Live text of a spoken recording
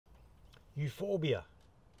Euphorbia.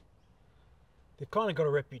 They've kind of got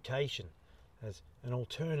a reputation as an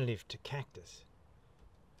alternative to cactus,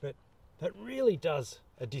 but that really does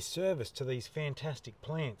a disservice to these fantastic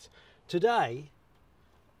plants. Today,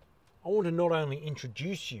 I want to not only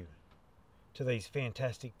introduce you to these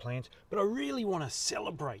fantastic plants, but I really want to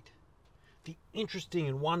celebrate the interesting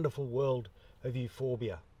and wonderful world of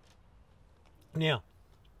Euphorbia. Now,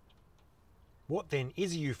 what then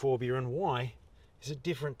is a Euphorbia and why is it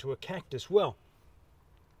different to a cactus? Well,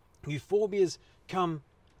 Euphorbias come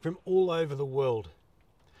from all over the world,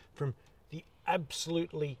 from the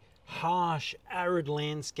absolutely harsh, arid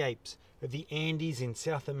landscapes of the Andes in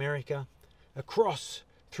South America, across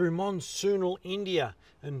through monsoonal India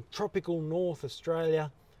and tropical North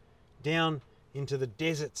Australia, down into the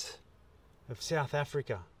deserts of South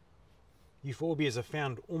Africa. Euphorbias are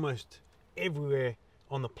found almost everywhere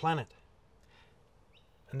on the planet.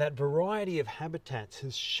 And that variety of habitats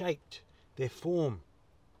has shaped their form.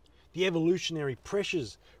 The evolutionary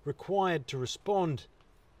pressures required to respond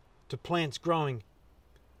to plants growing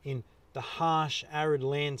in the harsh, arid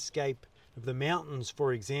landscape of the mountains,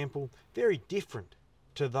 for example, very different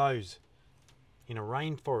to those in a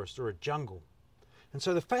rainforest or a jungle. And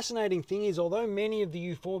so the fascinating thing is, although many of the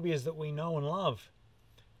Euphorbias that we know and love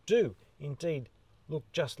do indeed look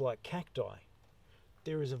just like cacti,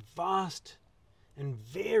 there is a vast and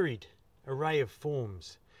varied array of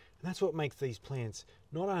forms. And that's what makes these plants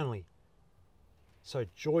not only so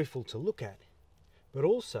joyful to look at, but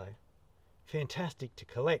also fantastic to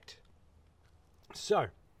collect. So,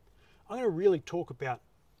 I'm going to really talk about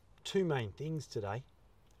two main things today.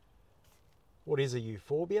 What is a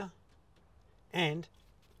Euphorbia? And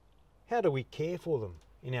how do we care for them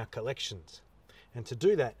in our collections? And to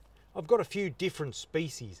do that, I've got a few different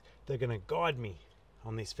species that are going to guide me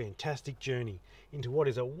on this fantastic journey into what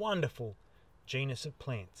is a wonderful genus of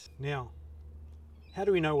plants. Now, how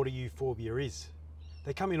do we know what a Euphorbia is?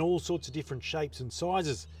 They come in all sorts of different shapes and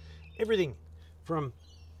sizes. Everything from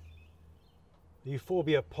the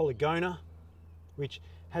Euphorbia polygona, which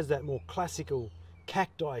has that more classical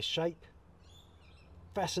cacti shape,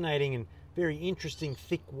 fascinating and very interesting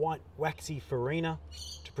thick white waxy farina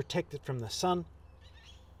to protect it from the sun.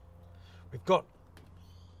 We've got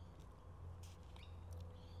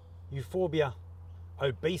Euphorbia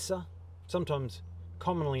obesa, sometimes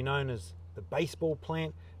commonly known as the baseball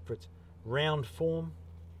plant for its round form,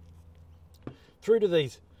 through to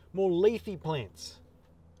these more leafy plants,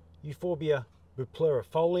 Euphorbia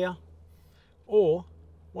bupleurifolia, or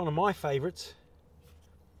one of my favourites,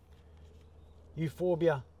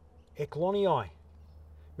 Euphorbia ecklonii,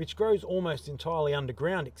 which grows almost entirely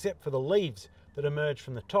underground except for the leaves that emerge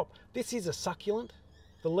from the top. This is a succulent.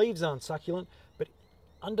 The leaves aren't succulent, but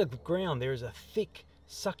under the ground there is a thick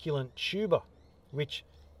succulent tuber, which,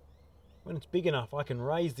 when it's big enough, I can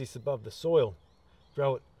raise this above the soil,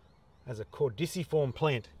 grow it as a caudiciform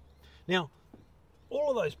plant. Now, all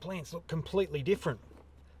of those plants look completely different,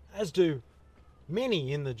 as do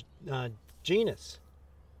many in the genus.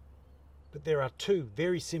 But there are two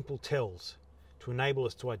very simple tells to enable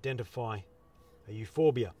us to identify a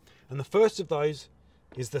Euphorbia. And the first of those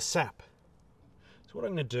is the sap. So what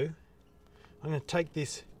I'm going to do, I'm going to take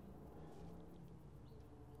this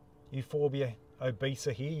Euphorbia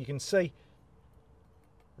obesa here. You can see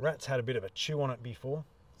rat's had a bit of a chew on it before,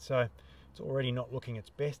 so it's already not looking its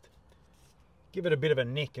best. Give it a bit of a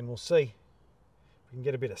nick and we'll see if we can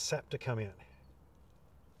get a bit of sap to come out.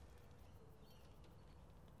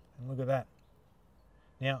 And look at that.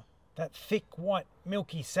 Now, that thick, white,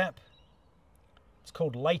 milky sap, it's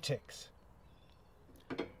called latex.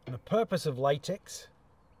 And the purpose of latex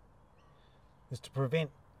is to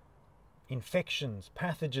prevent infections,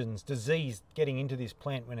 pathogens, disease getting into this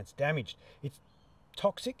plant when it's damaged. It's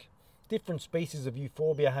toxic. Different species of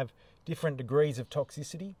Euphorbia have different degrees of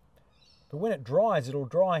toxicity. But when it dries, it'll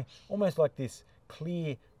dry almost like this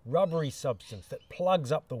clear, rubbery substance that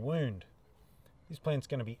plugs up the wound. This plant's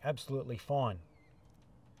going to be absolutely fine.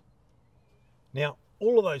 Now,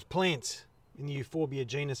 all of those plants in the Euphorbia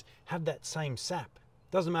genus have that same sap.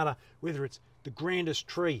 Doesn't matter whether it's the grandest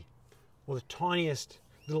tree or the tiniest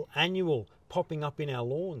little annual popping up in our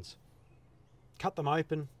lawns. Cut them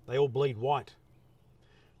open, they all bleed white.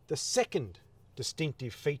 The second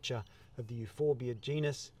distinctive feature of the Euphorbia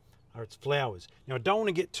genus are its flowers. Now, I don't want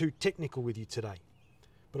to get too technical with you today,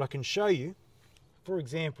 but I can show you, for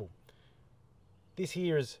example, this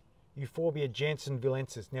here is Euphorbia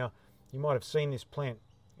jansenvillensis. Now, you might have seen this plant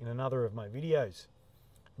in another of my videos,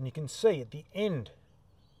 and you can see at the end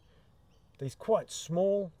these quite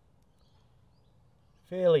small,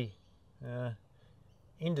 fairly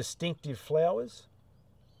indistinctive flowers,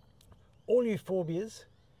 All Euphorbias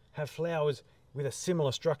have flowers with a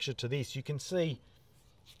similar structure to this. You can see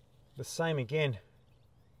the same again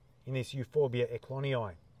in this Euphorbia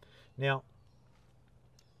ecklonii. Now,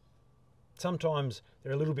 sometimes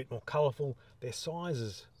they're a little bit more colourful, their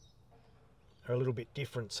sizes are a little bit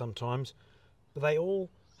different sometimes, but they all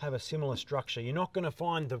have a similar structure. You're not going to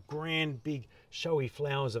find the grand, big, showy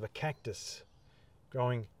flowers of a cactus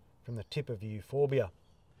growing from the tip of a Euphorbia.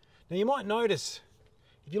 Now you might notice,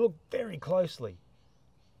 if you look very closely,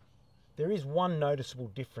 there is one noticeable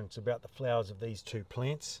difference about the flowers of these two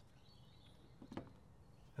plants,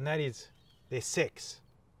 and that is their sex.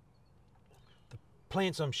 The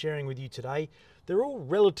plants I'm sharing with you today, they're all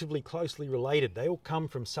relatively closely related. They all come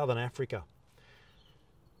from southern Africa.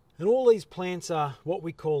 And all these plants are what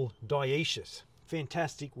we call dioecious.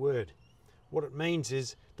 Fantastic word. What it means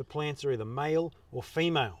is the plants are either male or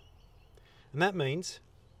female. And that means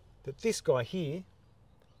that this guy here,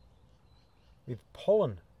 with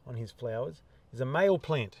pollen on his flowers, is a male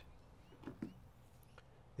plant.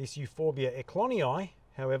 This Euphorbia ecklonii,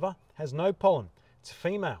 however, has no pollen. It's a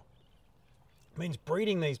female. It means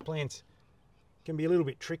breeding these plants can be a little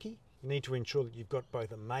bit tricky. You need to ensure that you've got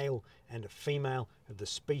both a male and a female of the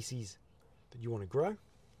species that you want to grow.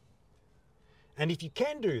 And if you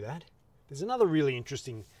can do that, there's another really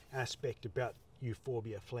interesting aspect about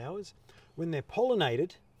Euphorbia flowers. When they're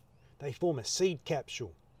pollinated, they form a seed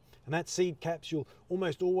capsule. And that seed capsule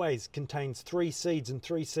almost always contains 3 seeds and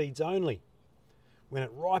 3 seeds only. When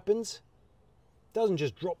it ripens, it doesn't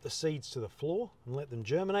just drop the seeds to the floor and let them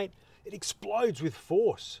germinate, it explodes with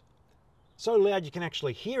force. So loud you can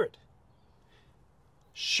actually hear it.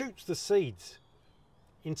 Shoots the seeds,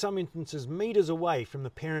 in some instances meters away from the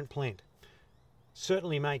parent plant.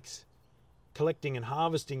 Certainly makes collecting and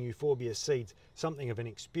harvesting Euphorbia seeds something of an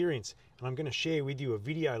experience, and I'm going to share with you a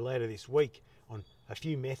video later this week on a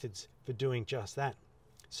few methods for doing just that.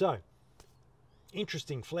 So,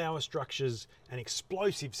 interesting flower structures and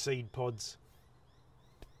explosive seed pods.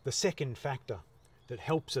 The second factor that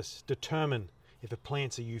helps us determine if a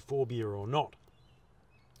plant's a Euphorbia or not.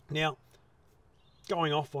 Now,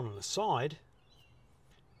 going off on an aside,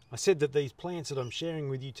 I said that these plants that I'm sharing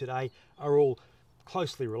with you today are all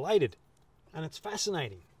closely related. And it's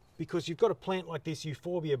fascinating because you've got a plant like this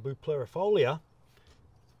Euphorbia bupleurifolia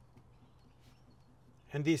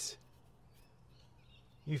and this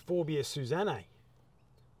Euphorbia susannae.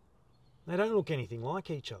 They don't look anything like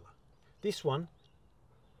each other. This one,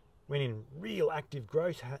 when in real active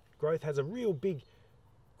growth has a real big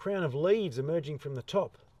crown of leaves emerging from the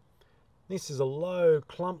top. This is a low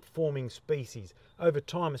clump forming species. Over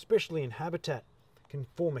time, especially in habitat, can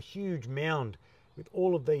form a huge mound with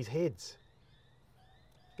all of these heads.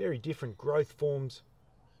 Very different growth forms,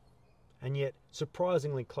 and yet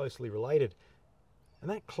surprisingly closely related. And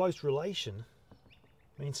that close relation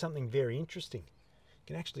means something very interesting. It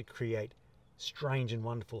can actually create strange and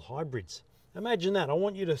wonderful hybrids. Imagine that. I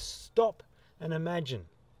want you to stop and imagine.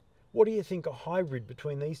 What do you think a hybrid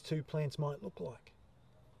between these two plants might look like?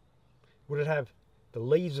 Would it have the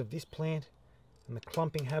leaves of this plant and the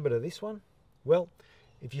clumping habit of this one? Well,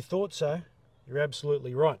 if you thought so, you're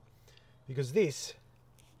absolutely right, because this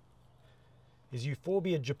is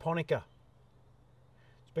Euphorbia japonica.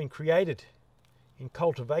 It's been created in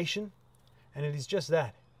cultivation, and it is just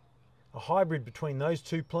that, a hybrid between those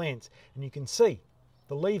two plants. And you can see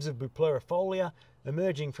the leaves of bupleurifolia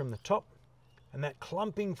emerging from the top, and that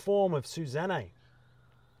clumping form of susannae.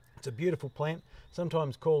 It's a beautiful plant,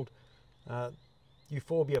 sometimes called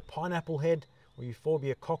Euphorbia pineapple head or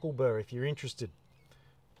Euphorbia cocklebur if you're interested.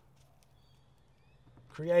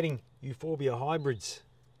 Creating Euphorbia hybrids,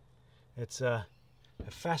 it's a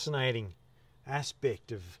fascinating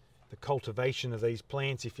aspect of the cultivation of these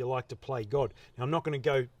plants if you like to play God. Now, I'm not going to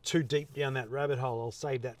go too deep down that rabbit hole, I'll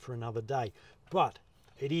save that for another day, but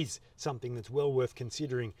it is something that's well worth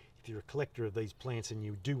considering if you're a collector of these plants and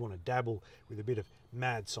you do want to dabble with a bit of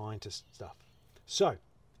mad scientist stuff. So,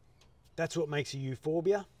 that's what makes a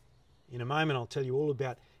Euphorbia. In a moment I'll tell you all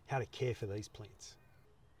about how to care for these plants.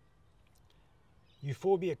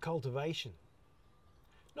 Euphorbia cultivation.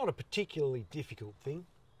 Not a particularly difficult thing.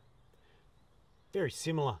 Very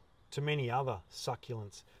similar to many other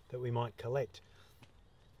succulents that we might collect.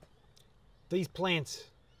 These plants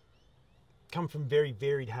come from very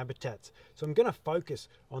varied habitats, so I'm going to focus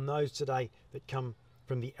on those today that come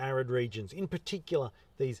from the arid regions, in particular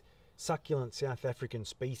these succulent South African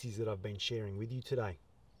species that I've been sharing with you today.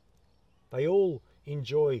 They all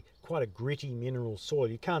enjoy quite a gritty mineral soil.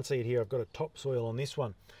 You can't see it here, I've got a topsoil on this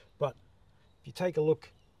one, but if you take a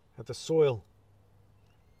look at the soil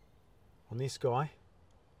on this guy,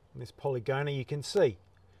 on this polygona, you can see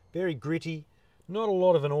very gritty, not a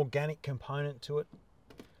lot of an organic component to it.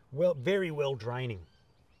 Well, very well draining.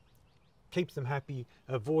 Keeps them happy,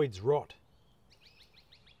 avoids rot.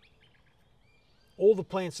 All the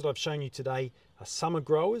plants that I've shown you today are summer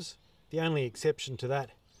growers. The only exception to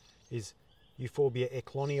that is Euphorbia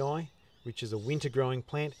ecklonii, which is a winter growing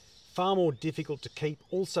plant. Far more difficult to keep,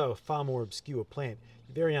 also a far more obscure plant.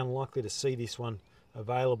 You're very unlikely to see this one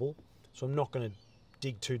available, so I'm not going to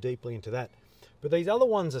dig too deeply into that. But these other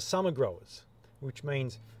ones are summer growers, which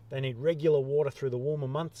means they need regular water through the warmer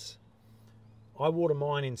months. I water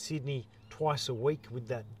mine in Sydney twice a week with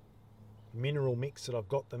that mineral mix that I've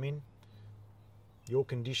got them in. Your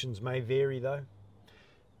conditions may vary though.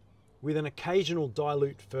 With an occasional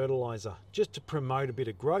dilute fertilizer, just to promote a bit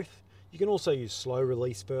of growth. You can also use slow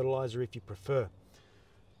release fertilizer if you prefer.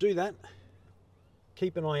 Do that.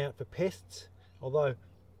 Keep an eye out for pests, although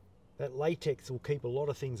that latex will keep a lot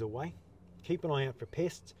of things away. Keep an eye out for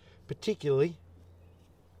pests, particularly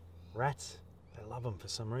rats. They love them for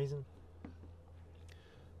some reason.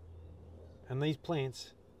 And these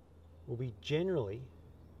plants will be generally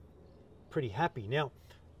pretty happy. Now,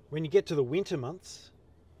 when you get to the winter months,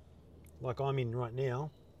 like I'm in right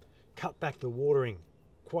now, cut back the watering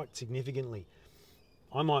quite significantly.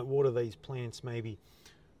 I might water these plants maybe,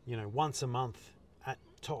 once a month at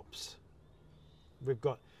tops. We've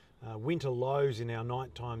got winter lows in our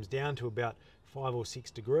night times down to about 5 or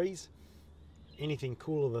 6 degrees. Anything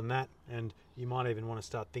cooler than that, and you might even want to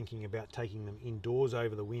start thinking about taking them indoors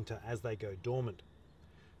over the winter as they go dormant.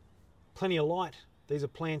 Plenty of light. These are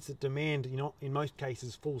plants that demand, in most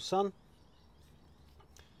cases, full sun.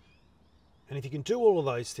 And if you can do all of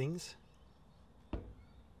those things,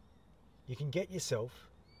 you can get yourself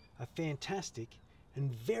a fantastic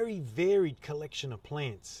and very varied collection of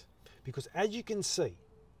plants. Because as you can see,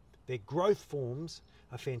 their growth forms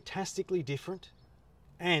are fantastically different,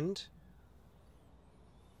 and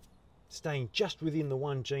staying just within the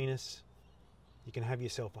one genus, you can have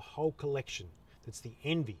yourself a whole collection that's the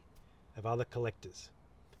envy of other collectors.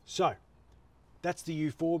 So, that's the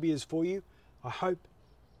Euphorbias for you. I hope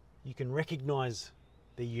you can recognize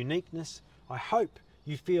their uniqueness. I hope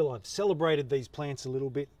you feel I've celebrated these plants a little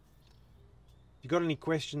bit. If you've got any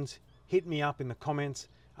questions, hit me up in the comments.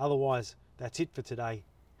 Otherwise, that's it for today.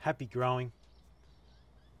 Happy growing,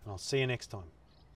 and I'll see you next time.